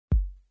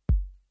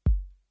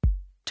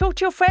Talk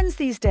to your friends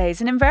these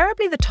days, and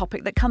invariably the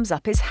topic that comes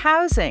up is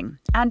housing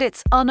and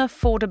its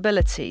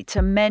unaffordability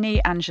to many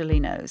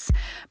Angelenos.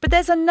 But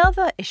there's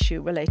another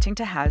issue relating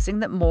to housing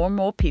that more and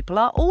more people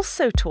are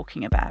also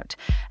talking about,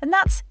 and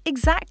that's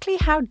exactly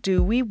how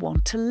do we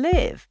want to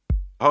live?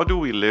 How do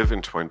we live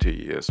in 20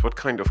 years? What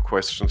kind of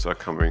questions are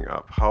coming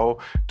up? How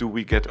do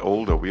we get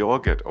older? We all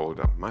get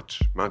older,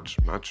 much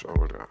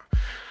older.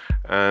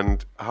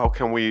 And how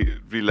can we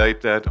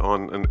relate that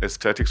on an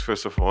aesthetics,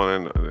 first of all,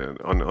 and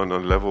on a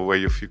level where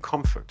you feel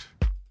comfort?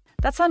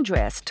 That's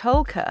Andreas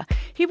Toelcke.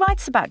 He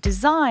writes about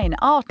design,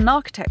 art and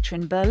architecture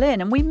in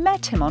Berlin, and we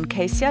met him on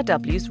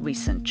KCRW's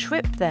recent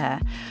trip there.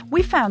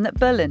 We found that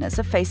Berliners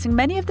are facing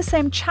many of the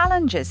same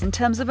challenges in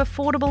terms of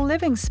affordable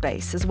living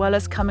space, as well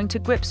as coming to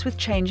grips with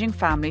changing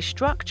family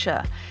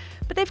structure.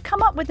 But they've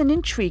come up with an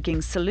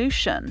intriguing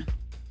solution.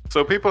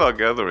 So people are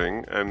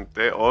gathering and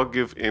they all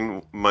give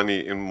in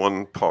money in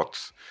one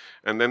pot.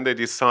 And then they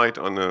decide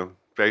on a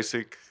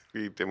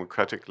basically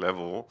democratic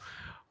level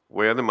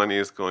where the money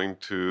is going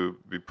to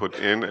be put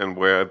in and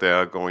where they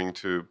are going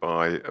to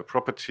buy a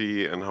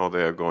property and how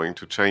they are going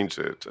to change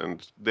it.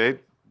 And they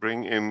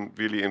bring in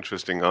really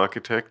interesting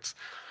architects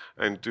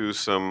and do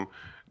some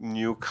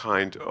new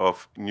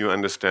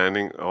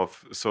understanding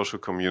of social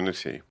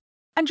community.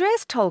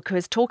 Andreas Toelcke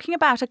is talking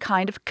about a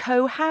kind of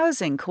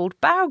cohousing called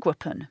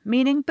Baugruppen,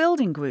 meaning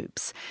building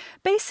groups.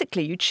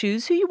 Basically, you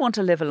choose who you want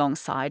to live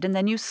alongside and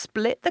then you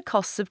split the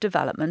costs of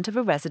development of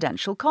a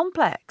residential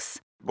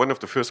complex. One of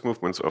the first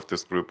movements of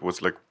this group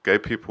was like gay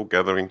people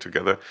gathering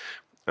together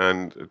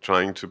and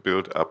trying to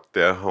build up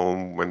their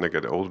home when they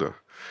get older.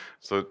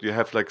 So you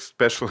have like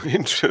special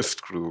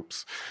interest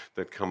groups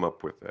that come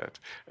up with that.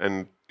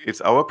 And it's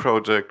our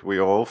project.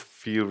 We all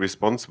feel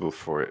responsible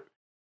for it.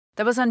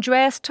 There was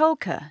Andreas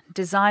Toelcke,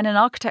 design and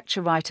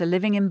architecture writer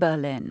living in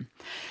Berlin.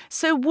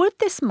 So would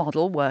this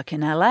model work in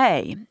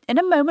LA? In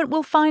a moment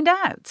we'll find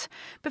out.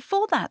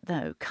 Before that,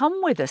 though,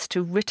 come with us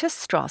to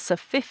Ritterstrasse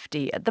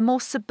 50 at the more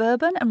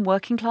suburban and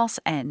working class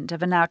end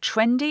of a now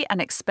trendy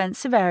and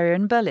expensive area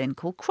in Berlin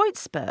called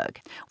Kreuzberg.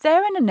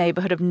 There, in a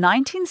neighbourhood of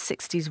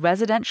 1960s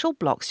residential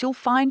blocks, you'll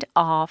find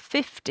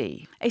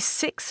R50, a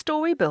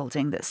 6-storey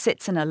building that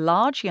sits in a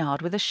large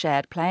yard with a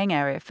shared playing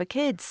area for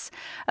kids.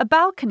 A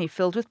balcony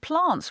filled with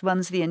plants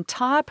runs the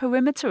entire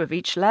perimeter of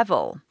each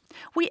level.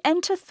 We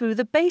enter through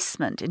the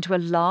basement into a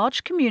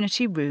large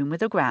community room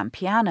with a grand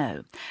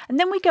piano. And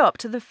then we go up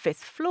to the 5th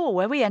floor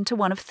where we enter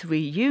one of 3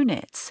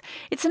 units.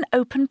 It's an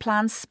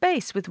open-plan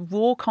space with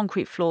raw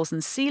concrete floors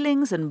and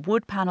ceilings and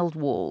wood-panelled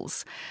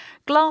walls.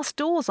 Glass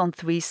doors on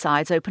 3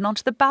 sides open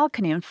onto the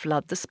balcony and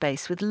flood the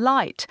space with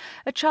light.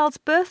 A child's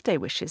birthday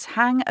wishes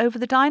hang over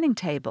the dining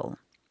table.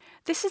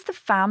 This is the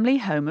family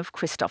home of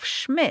Christoph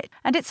Schmidt,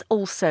 and it's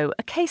also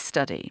a case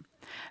study.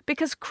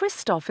 Because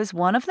Christoph is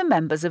one of the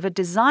members of a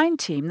design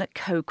team that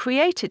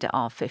co-created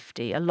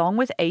R50 along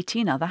with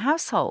 18 other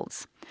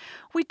households.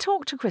 We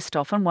talked to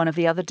Christoph and one of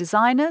the other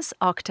designers,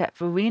 architect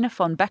Verena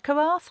von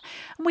Beckerath,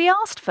 and we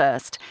asked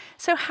first,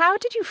 so how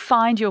did you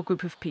find your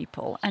group of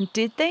people and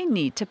did they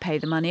need to pay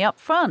the money up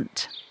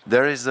front?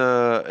 There is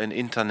an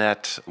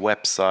internet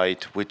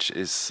website which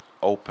is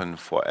open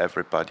for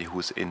everybody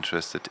who's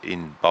interested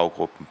in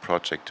Baugruppen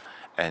project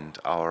and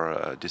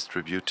our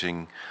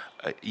distributing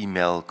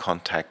email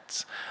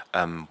contacts.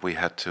 We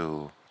got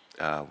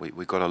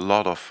a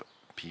lot of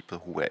people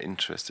who were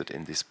interested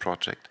in this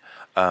project.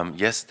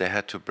 Yes, they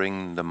had to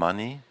bring the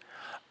money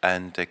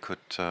and they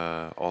could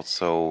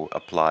also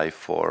apply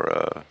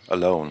for a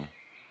loan.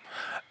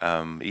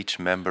 Each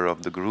member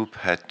of the group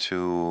had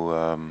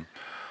to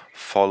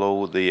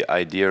follow the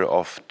idea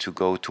of to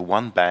go to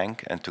one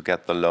bank and to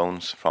get the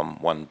loans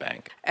from one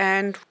bank.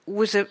 And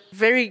with a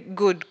very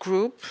good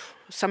group,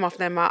 some of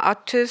them are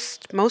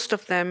artists, most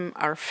of them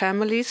are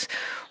families,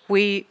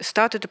 we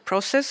started a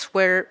process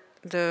where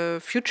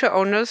the future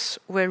owners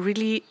were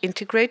really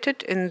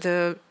integrated in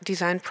the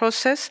design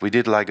process. We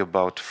did like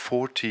about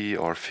 40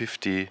 or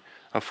 50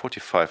 or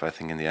 45, I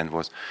think in the end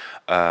was,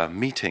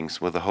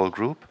 meetings with the whole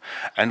group.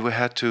 And we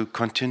had to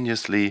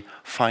continuously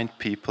find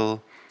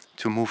people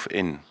to move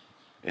in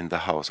the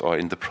house or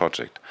in the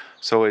project.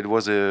 So it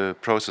was a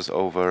process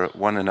over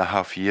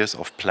 1.5 years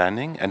of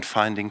planning and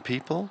finding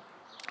people.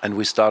 And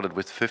we started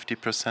with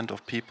 50%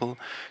 of people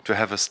to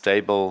have a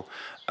stable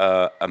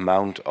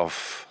amount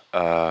of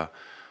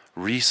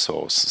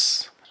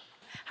resources.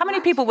 How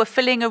many people were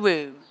filling a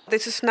room?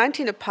 This is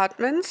 19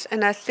 apartments,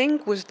 and I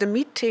think with the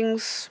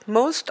meetings,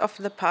 most of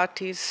the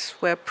parties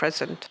were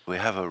present. We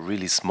have a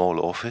really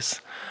small office,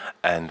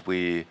 and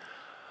we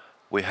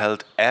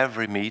held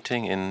every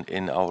meeting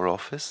in our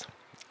office.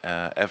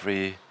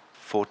 Every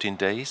 14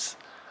 days,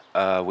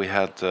 we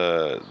had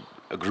a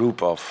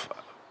group of,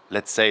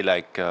 let's say,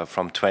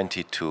 from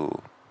 20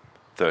 to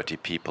 30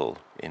 people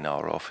in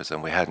our office,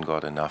 and we hadn't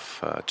got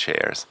enough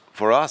chairs.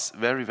 For us,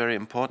 very, very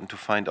important to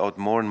find out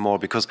more and more,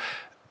 because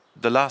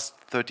the last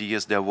 30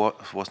 years there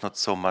was not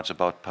so much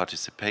about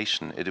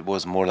participation. It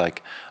was more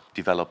like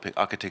developing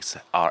architects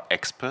are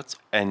experts,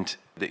 and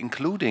the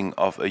including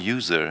of a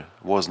user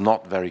was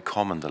not very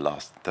common the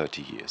last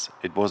 30 years.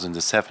 It was in the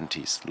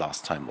 70s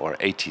last time, or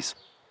 80s.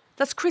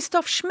 That's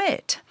Christoph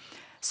Schmidt.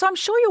 So I'm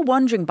sure you're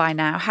wondering by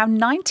now how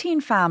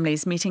 19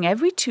 families meeting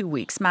every 2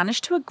 weeks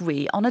managed to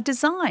agree on a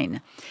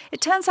design.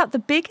 It turns out the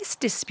biggest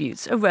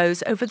disputes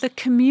arose over the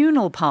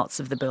communal parts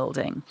of the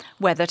building,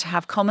 whether to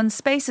have common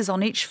spaces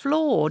on each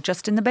floor or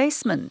just in the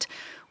basement,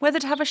 whether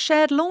to have a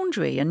shared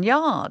laundry and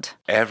yard.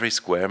 Every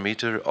square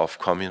meter of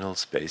communal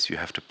space you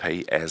have to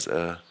pay as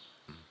a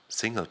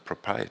single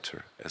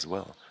proprietor as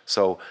well.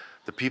 So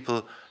the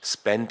people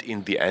spend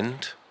in the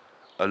end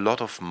a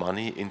lot of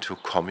money into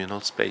communal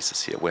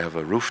spaces here. We have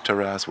a roof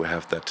terrace, we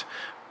have that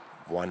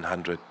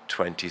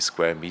 120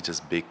 square meters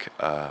big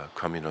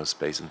communal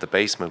space. In the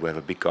basement we have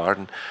a big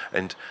garden,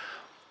 and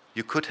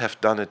you could have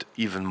done it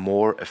even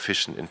more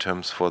efficient in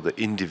terms for the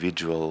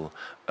individual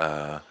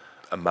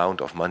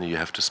amount of money you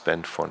have to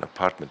spend for an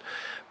apartment.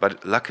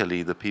 But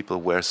luckily the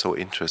people were so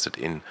interested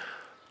in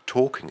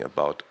talking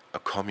about a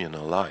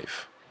communal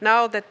life.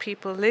 Now that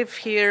people live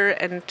here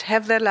and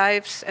have their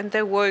lives and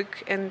their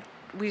work, and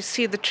we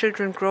see the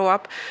children grow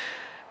up,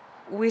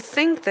 we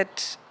think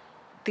that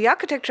the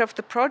architecture of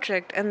the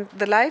project and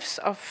the lives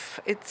of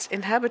its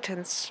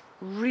inhabitants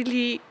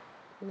really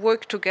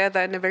work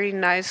together in a very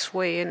nice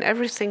way, and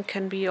everything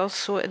can be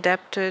also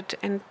adapted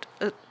and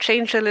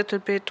changed a little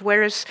bit,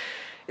 whereas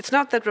it's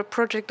not that the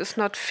project is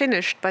not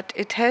finished, but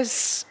it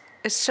has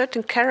a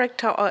certain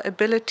character or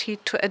ability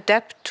to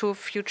adapt to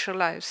future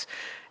lives.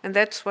 And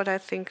that's what I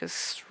think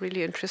is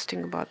really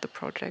interesting about the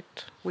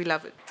project. We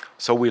love it.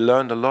 So we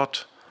learned a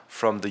lot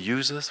from the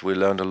users, we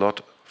learned a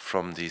lot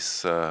from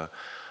these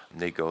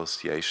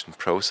negotiation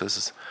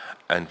processes,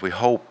 and we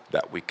hope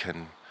that we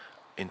can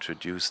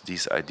introduce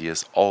these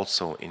ideas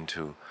also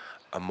into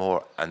a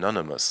more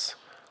anonymous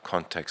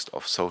context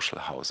of social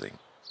housing.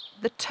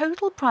 The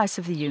total price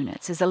of the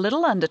units is a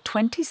little under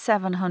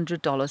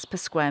 $2,700 per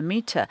square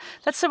metre.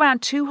 That's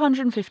around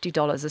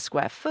 $250 a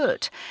square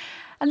foot.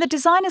 And the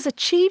designers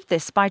achieved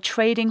this by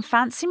trading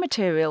fancy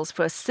materials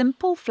for a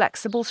simple,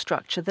 flexible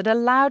structure that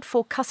allowed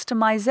for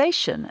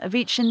customization of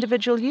each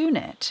individual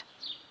unit.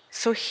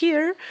 So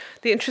here,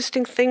 the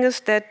interesting thing is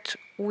that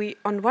we,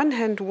 on one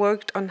hand,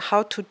 worked on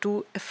how to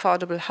do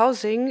affordable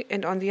housing,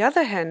 and on the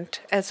other hand,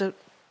 as a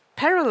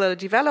parallel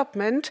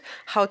development,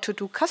 how to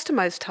do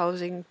customized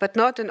housing, but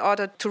not in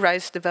order to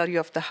raise the value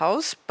of the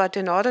house, but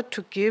in order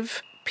to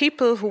give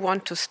people who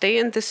want to stay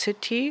in the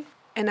city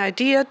an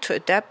idea to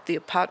adapt the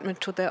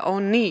apartment to their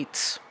own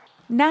needs.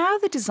 Now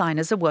the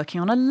designers are working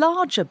on a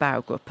larger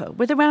Baugruppe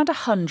with around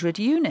 100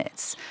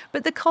 units,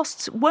 but the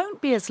costs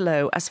won't be as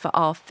low as for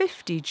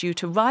R50 due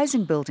to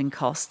rising building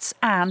costs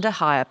and a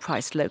higher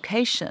priced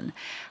location.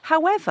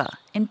 However,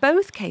 in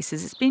both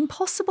cases it's been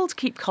possible to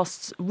keep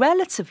costs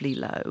relatively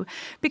low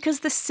because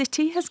the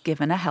city has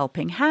given a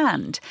helping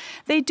hand.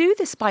 They do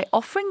this by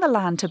offering the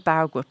land to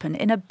Baugruppen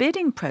in a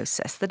bidding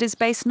process that is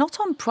based not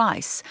on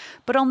price,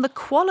 but on the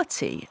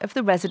quality of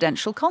the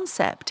residential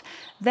concept.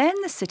 Then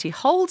the city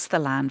holds the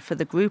land for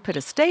the group at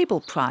a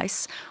stable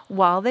price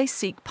while they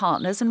seek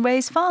partners and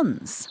raise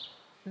funds.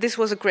 This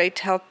was a great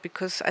help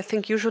because I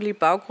think usually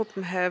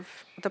Baugruppen have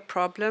the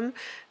problem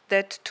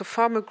that to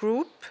form a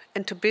group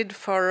and to bid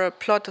for a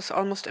plot is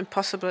almost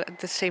impossible at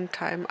the same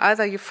time.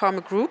 Either you form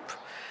a group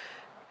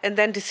and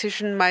then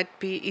decision might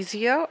be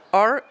easier,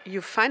 or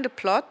you find a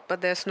plot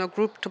but there's no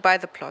group to buy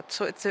the plot.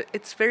 So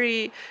it's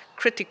very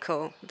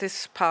critical,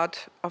 this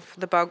part of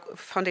the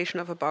foundation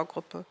of a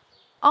Baugruppe.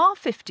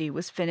 R50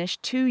 was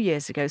finished 2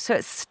 years ago, so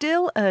it's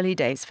still early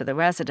days for the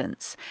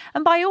residents.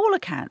 And by all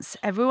accounts,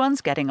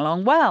 everyone's getting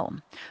along well.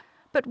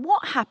 But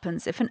what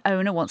happens if an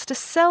owner wants to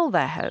sell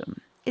their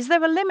home? Is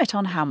there a limit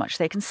on how much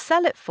they can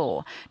sell it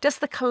for? Does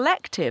the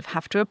collective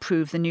have to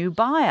approve the new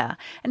buyer?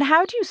 And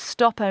how do you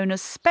stop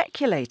owners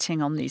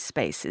speculating on these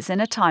spaces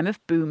in a time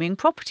of booming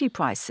property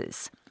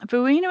prices?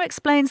 Verena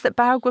explains that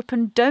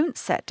Baugruppen don't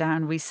set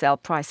down resale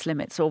price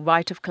limits or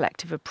right of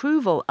collective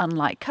approval,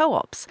 unlike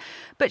co-ops.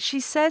 But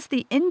she says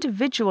the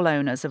individual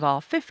owners of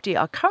R50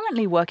 are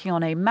currently working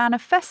on a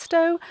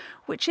manifesto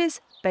which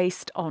is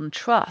based on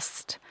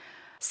trust.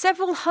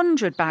 Several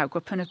hundred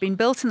Baugruppen have been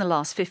built in the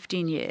last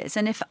 15 years,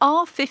 and if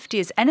R50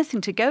 is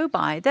anything to go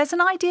by, there's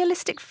an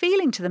idealistic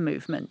feeling to the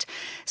movement.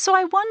 So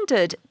I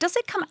wondered, does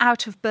it come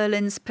out of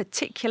Berlin's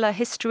particular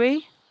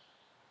history?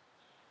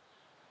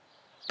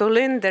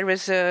 Berlin, there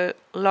is a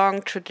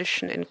long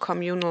tradition in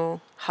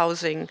communal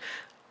housing,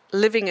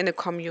 living in a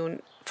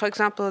commune. For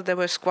example, there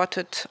were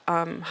squatted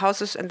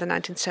houses in the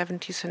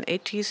 1970s and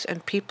 80s,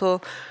 and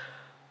people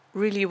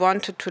really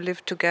wanted to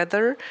live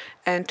together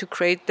and to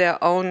create their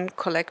own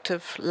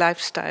collective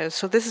lifestyle.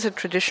 So this is a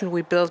tradition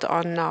we build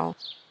on now.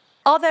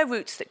 Are there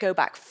roots that go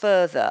back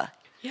further?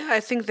 Yeah, I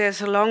think there's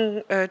a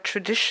long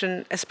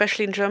tradition,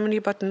 especially in Germany,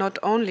 but not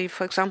only.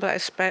 For example,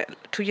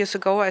 2 years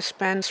ago, I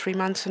spent 3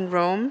 months in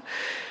Rome,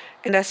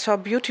 and I saw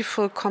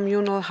beautiful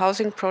communal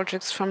housing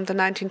projects from the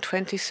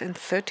 1920s and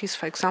 30s,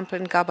 for example,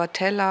 in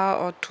Garbatella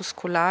or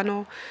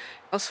Tuscolano.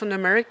 Also in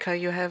America,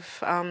 you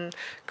have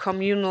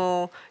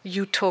communal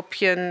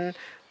utopian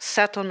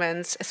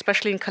settlements,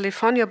 especially in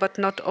California, but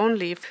not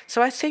only.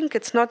 So I think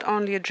it's not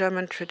only a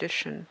German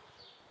tradition.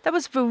 That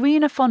was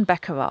Verena von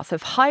Beckerath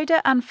of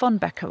Heide and von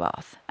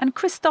Beckerath and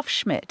Christoph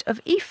Schmidt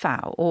of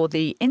IFAU, or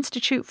the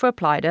Institute for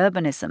Applied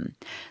Urbanism.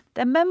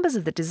 They're members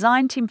of the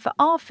design team for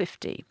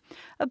R50,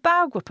 a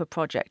Baugruppe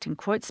project in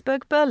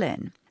Kreuzberg,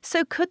 Berlin.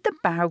 So could the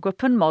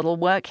Baugruppen model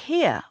work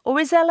here, or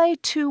is LA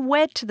too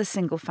wed to the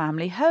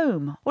single-family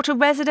home or to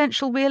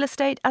residential real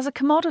estate as a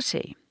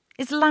commodity?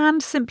 Is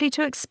land simply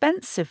too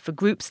expensive for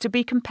groups to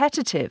be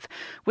competitive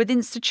with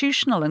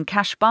institutional and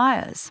cash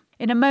buyers?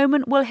 In a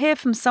moment, we'll hear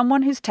from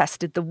someone who's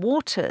tested the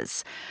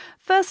waters.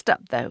 First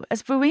up, though,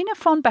 as Verena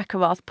von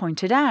Beckerath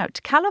pointed out,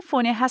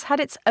 California has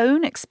had its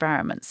own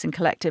experiments in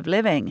collective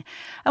living,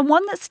 and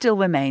one that still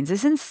remains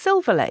is in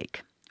Silver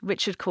Lake.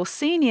 Richard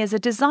Corsini is a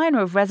designer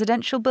of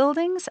residential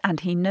buildings, and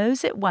he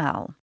knows it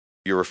well.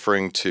 You're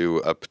referring to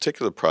a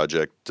particular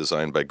project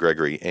designed by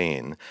Gregory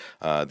Ain,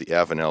 the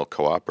Avenel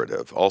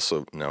Cooperative,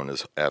 also known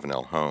as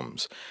Avenel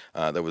Homes,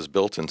 that was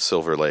built in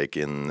Silver Lake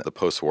in the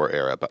post-war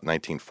era, about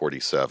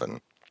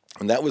 1947.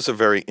 And that was a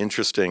very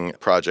interesting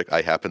project.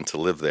 I happen to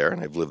live there,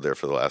 and I've lived there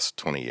for the last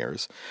 20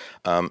 years.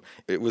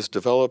 It was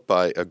developed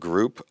by a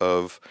group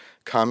of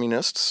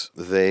communists.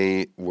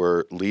 They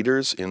were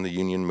leaders in the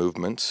union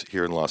movement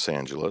here in Los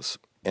Angeles.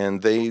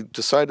 And they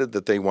decided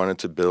that they wanted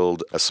to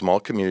build a small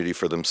community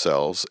for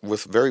themselves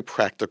with very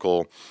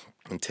practical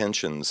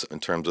intentions in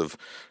terms of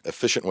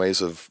efficient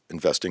ways of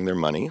investing their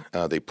money.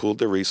 They pooled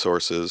their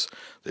resources,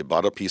 they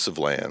bought a piece of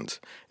land,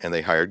 and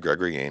they hired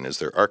Gregory Ain as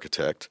their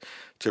architect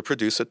to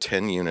produce a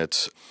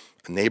 10-unit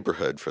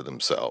neighborhood for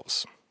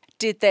themselves.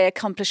 Did they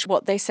accomplish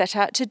what they set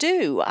out to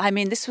do? I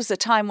mean, this was a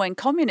time when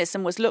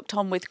communism was looked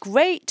on with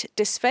great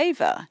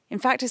disfavor. In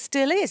fact, it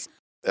still is.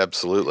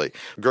 Absolutely.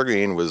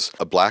 Gregory Ain was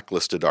a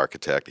blacklisted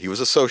architect. He was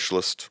a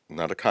socialist,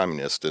 not a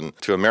communist. And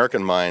to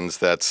American minds,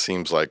 that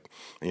seems like,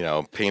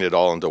 painted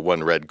all into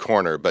one red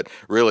corner. But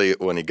really,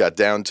 when he got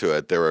down to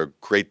it, there were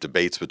great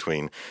debates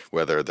between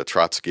whether the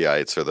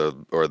Trotskyites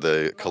or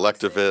the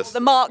collectivists,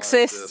 the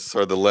Marxists,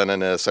 or the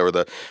Leninists,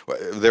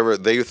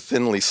 they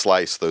thinly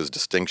sliced those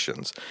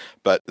distinctions.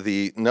 But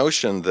the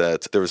notion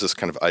that there was this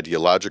kind of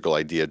ideological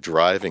idea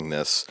driving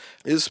this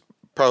is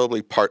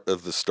probably part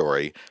of the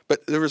story,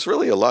 but there was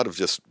really a lot of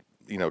just,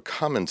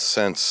 common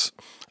sense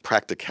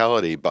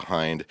practicality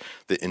behind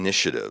the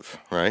initiative,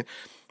 right?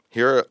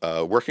 Here,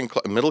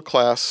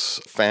 middle-class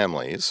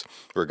families,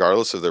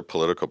 regardless of their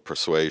political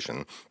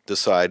persuasion,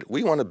 decide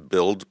we want to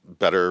build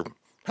better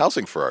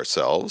housing for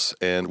ourselves,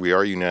 and we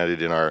are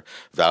united in our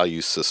value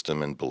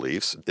system and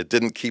beliefs. It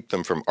didn't keep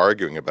them from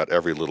arguing about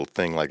every little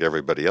thing like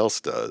everybody else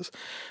does,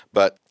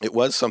 but it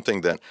was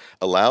something that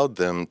allowed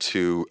them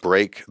to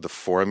break the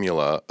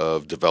formula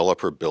of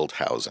developer-built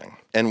housing.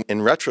 And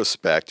in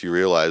retrospect, you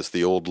realize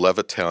the old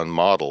Levittown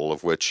model,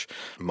 of which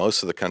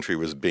most of the country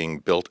was being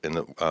built in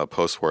the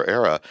post-war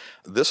era,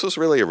 this was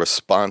really a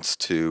response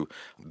to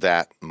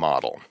that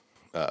model.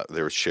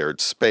 There was shared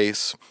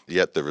space,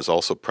 yet there was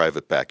also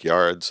private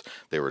backyards.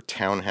 There were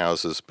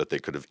townhouses, but they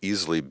could have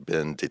easily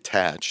been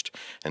detached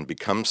and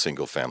become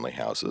single-family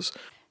houses.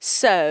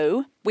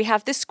 So we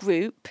have this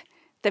group.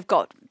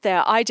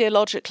 They're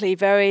ideologically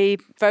very,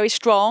 very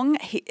strong.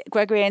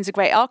 Gregory Ain's a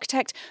great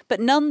architect, but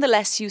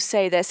nonetheless, you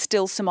say there's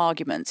still some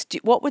arguments.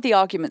 What were the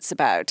arguments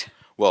about?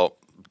 Well,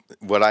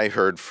 what I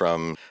heard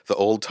from the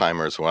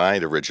old-timers when I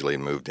originally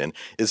moved in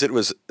is it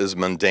was as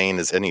mundane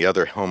as any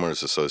other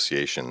homeowners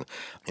association,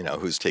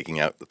 who's taking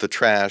out the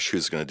trash,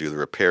 who's going to do the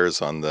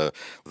repairs on the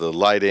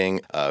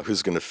lighting,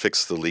 who's going to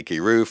fix the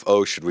leaky roof.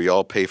 Oh, should we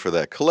all pay for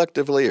that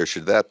collectively, or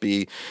should that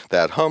be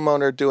that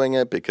homeowner doing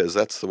it because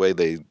that's the way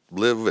they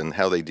live and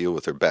how they deal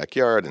with their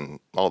backyard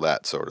and all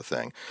that sort of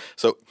thing.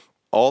 So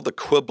all the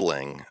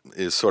quibbling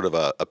is sort of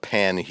a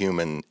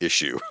pan-human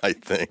issue, I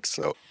think,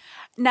 so.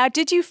 Now,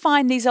 did you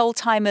find these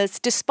old-timers,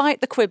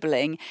 despite the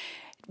quibbling,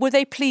 were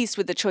they pleased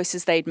with the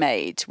choices they'd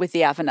made with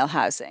the Avenel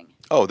housing?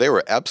 Oh, they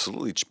were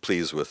absolutely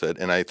pleased with it.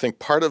 And I think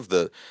part of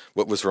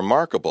what was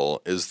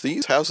remarkable is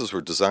these houses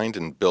were designed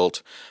and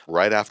built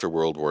right after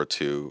World War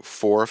II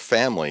for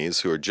families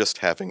who are just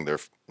having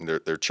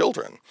their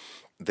children.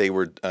 They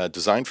were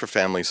designed for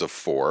families of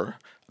 4.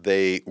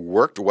 They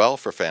worked well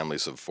for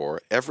families of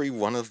 4. Every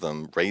one of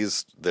them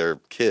raised their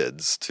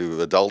kids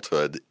to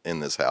adulthood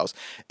in this house,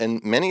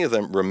 and many of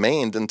them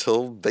remained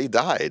until they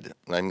died.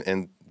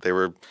 And they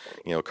were,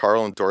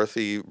 Carl and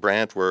Dorothy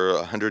Brandt were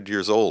 100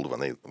 years old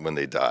when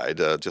they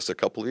died just a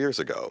couple of years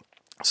ago.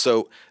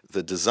 So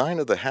the design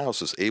of the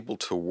house was able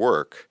to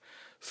work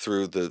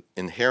through the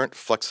inherent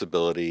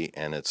flexibility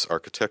and its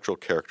architectural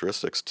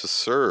characteristics to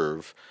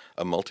serve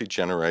a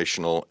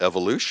multi-generational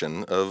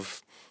evolution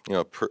of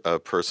a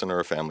person or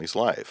a family's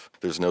life.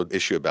 There's no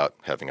issue about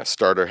having a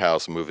starter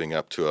house, moving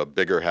up to a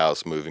bigger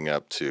house, moving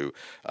up to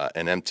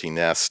an empty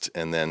nest,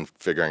 and then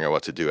figuring out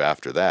what to do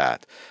after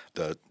that.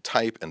 The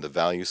type and the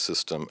value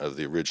system of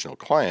the original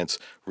clients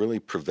really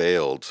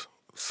prevailed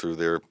through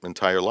their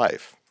entire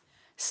life.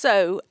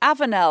 So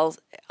Avenel,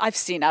 I've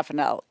seen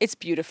Avenel. It's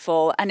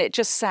beautiful and it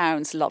just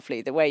sounds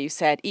lovely, the way you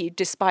said,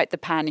 despite the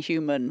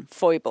pan-human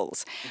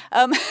foibles.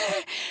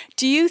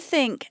 Do you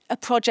think a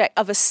project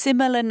of a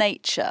similar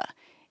nature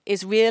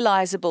is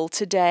realisable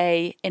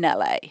today in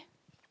LA?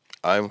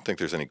 I don't think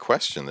there's any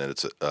question that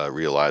it's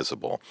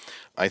realizable.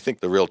 I think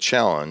the real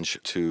challenge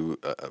to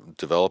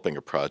developing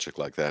a project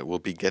like that will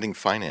be getting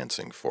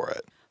financing for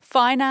it.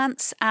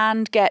 Finance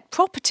and get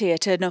property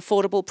at an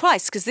affordable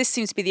price, because this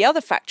seems to be the other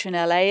factor in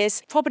LA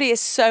is property is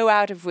so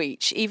out of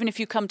reach. Even if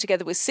you come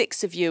together with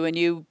 6 of you and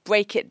you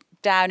break it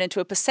down into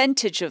a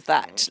percentage of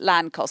that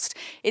land cost,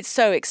 it's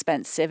so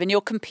expensive and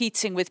you're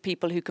competing with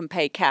people who can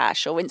pay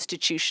cash or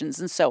institutions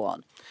and so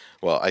on.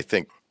 Well, I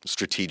think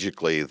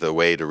strategically the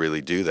way to really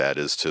do that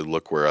is to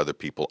look where other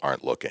people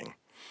aren't looking.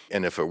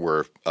 And if it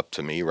were up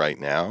to me right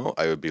now,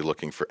 I would be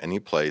looking for any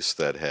place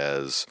that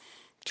has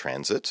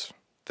transit,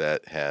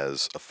 that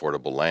has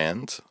affordable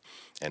land,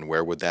 and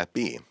where would that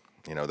be?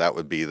 That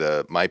would be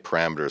my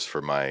parameters for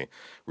my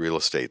real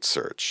estate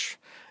search.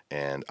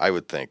 And I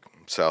would think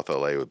South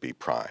LA would be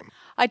prime.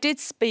 I did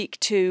speak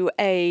to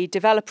a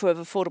developer of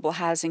affordable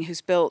housing who's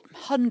built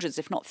hundreds,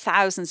 if not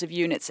thousands of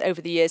units over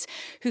the years,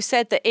 who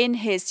said that in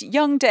his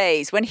young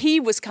days, when he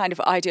was kind of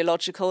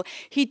ideological,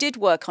 he did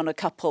work on a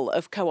couple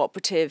of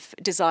cooperative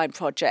design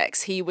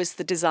projects. He was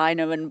the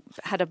designer and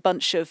had a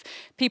bunch of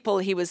people.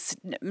 He was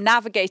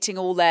navigating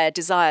all their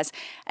desires.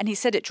 And he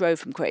said it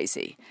drove him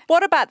crazy.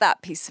 What about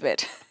that piece of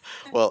it?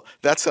 Well,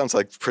 that sounds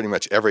like pretty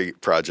much every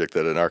project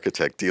that an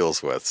architect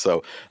deals with.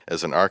 So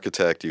as an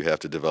architect, you have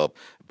to develop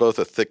both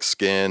a thick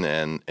skin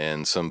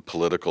and some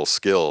political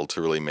skill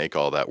to really make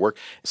all that work.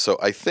 So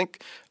I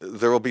think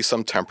there will be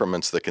some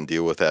temperaments that can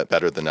deal with that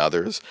better than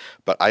others,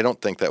 but I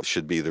don't think that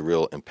should be the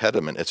real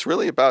impediment. It's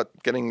really about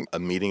getting a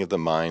meeting of the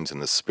minds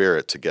and the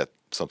spirit to get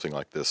something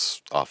like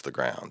this off the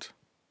ground.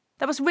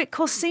 That was Rick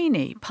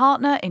Corsini,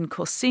 partner in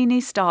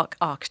Corsini Stark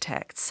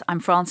Architects.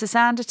 I'm Frances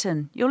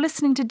Anderton. You're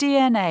listening to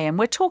DNA, and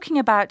we're talking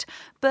about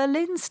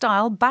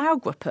Berlin-style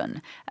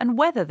Baugruppen and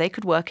whether they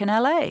could work in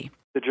LA.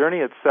 The journey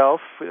itself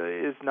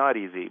is not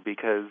easy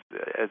because,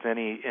 as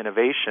any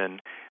innovation,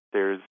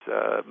 there's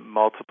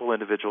multiple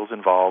individuals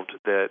involved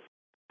that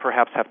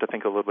perhaps have to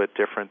think a little bit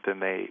different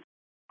than they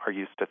are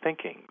used to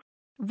thinking.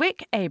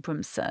 Rick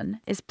Abramson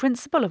is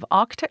principal of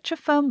architecture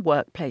firm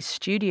Workplace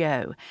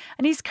Studio,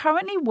 and he's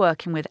currently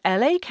working with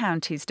LA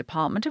County's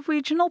Department of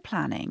Regional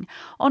Planning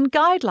on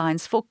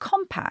guidelines for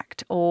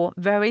compact or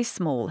very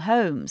small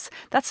homes.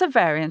 That's a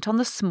variant on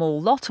the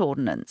small lot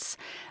ordinance.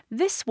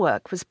 This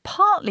work was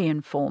partly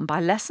informed by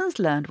lessons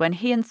learned when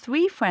he and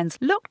 3 friends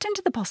looked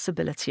into the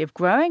possibility of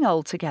growing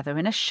old together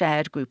in a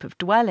shared group of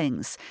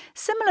dwellings,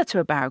 similar to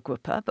a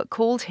Baugruppe, but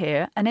called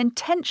here an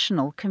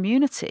intentional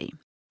community.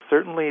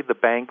 Certainly the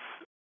banks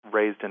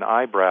raised an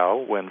eyebrow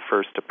when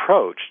first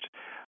approached.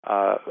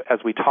 As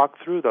we talk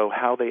through, though,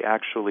 how they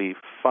actually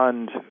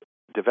fund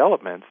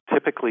developments,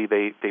 typically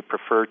they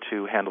prefer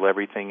to handle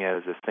everything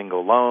as a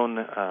single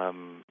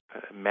loan,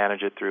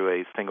 manage it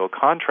through a single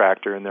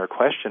contractor, and their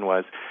question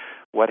was,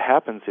 what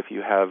happens if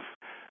you have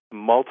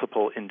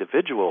multiple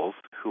individuals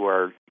who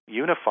are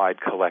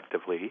unified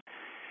collectively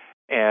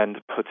and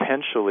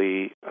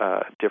potentially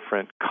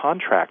different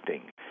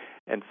contracting?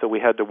 And so we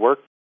had to work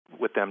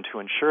with them to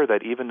ensure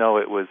that even though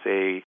it was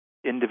a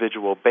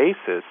individual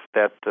basis,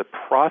 that the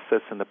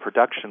process and the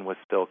production was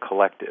still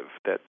collective,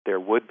 that there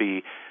would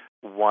be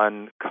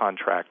one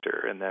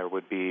contractor and there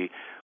would be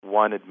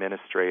one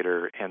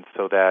administrator, and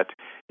so that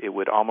it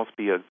would almost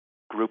be a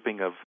grouping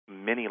of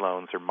mini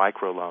loans or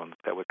micro loans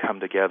that would come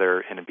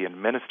together and be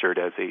administered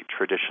as a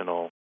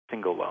traditional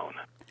single loan.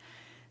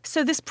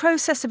 So this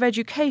process of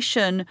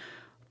education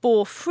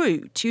bore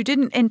fruit. You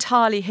didn't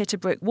entirely hit a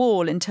brick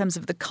wall in terms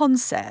of the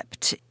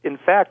concept. In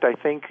fact, I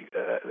think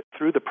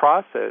through the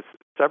process,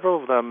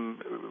 several of them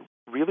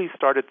really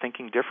started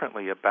thinking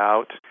differently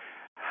about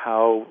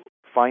how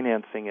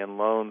financing and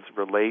loans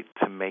relate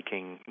to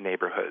making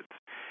neighborhoods,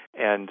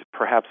 and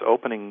perhaps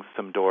opening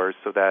some doors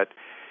so that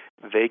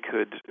they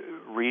could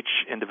reach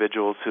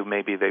individuals who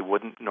maybe they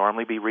wouldn't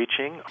normally be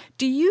reaching.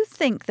 Do you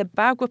think the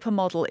Baugruppe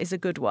model is a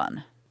good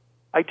one?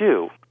 I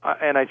do.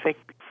 And I think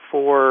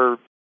for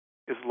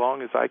as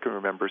long as I can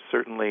remember,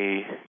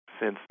 certainly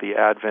since the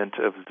advent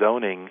of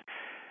zoning,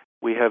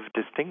 we have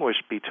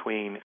distinguished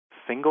between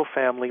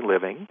single-family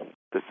living,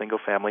 the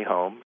single-family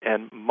home,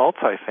 and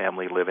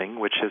multifamily living,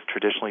 which has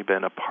traditionally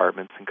been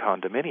apartments and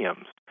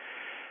condominiums.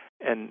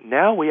 And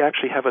now we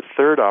actually have a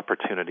third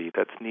opportunity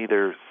that's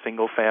neither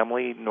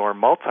single-family nor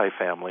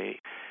multifamily,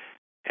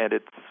 and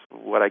it's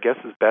what I guess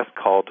is best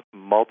called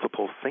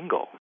multiple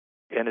single.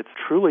 And it's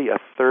truly a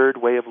third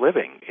way of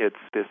living. It's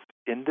this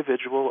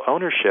individual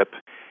ownership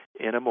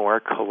in a more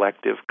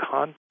collective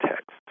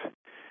context.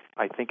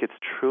 I think it's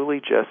truly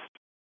just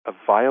a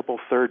viable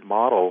third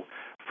model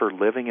for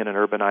living in an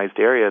urbanized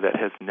area that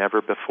has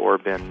never before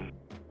been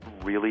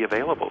really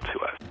available to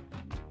us.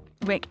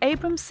 Rick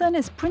Abramson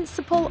is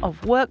principal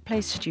of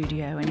Workplace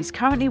Studio, and he's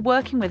currently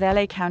working with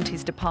LA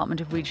County's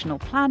Department of Regional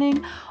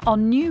Planning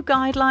on new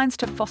guidelines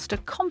to foster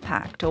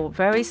compact or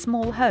very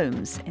small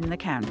homes in the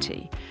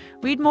county.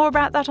 Read more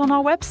about that on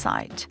our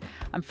website.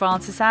 I'm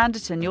Frances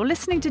Anderton. You're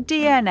listening to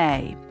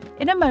DNA.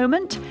 In a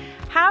moment,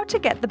 how to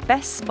get the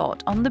best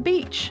spot on the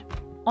beach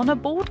on a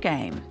board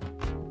game.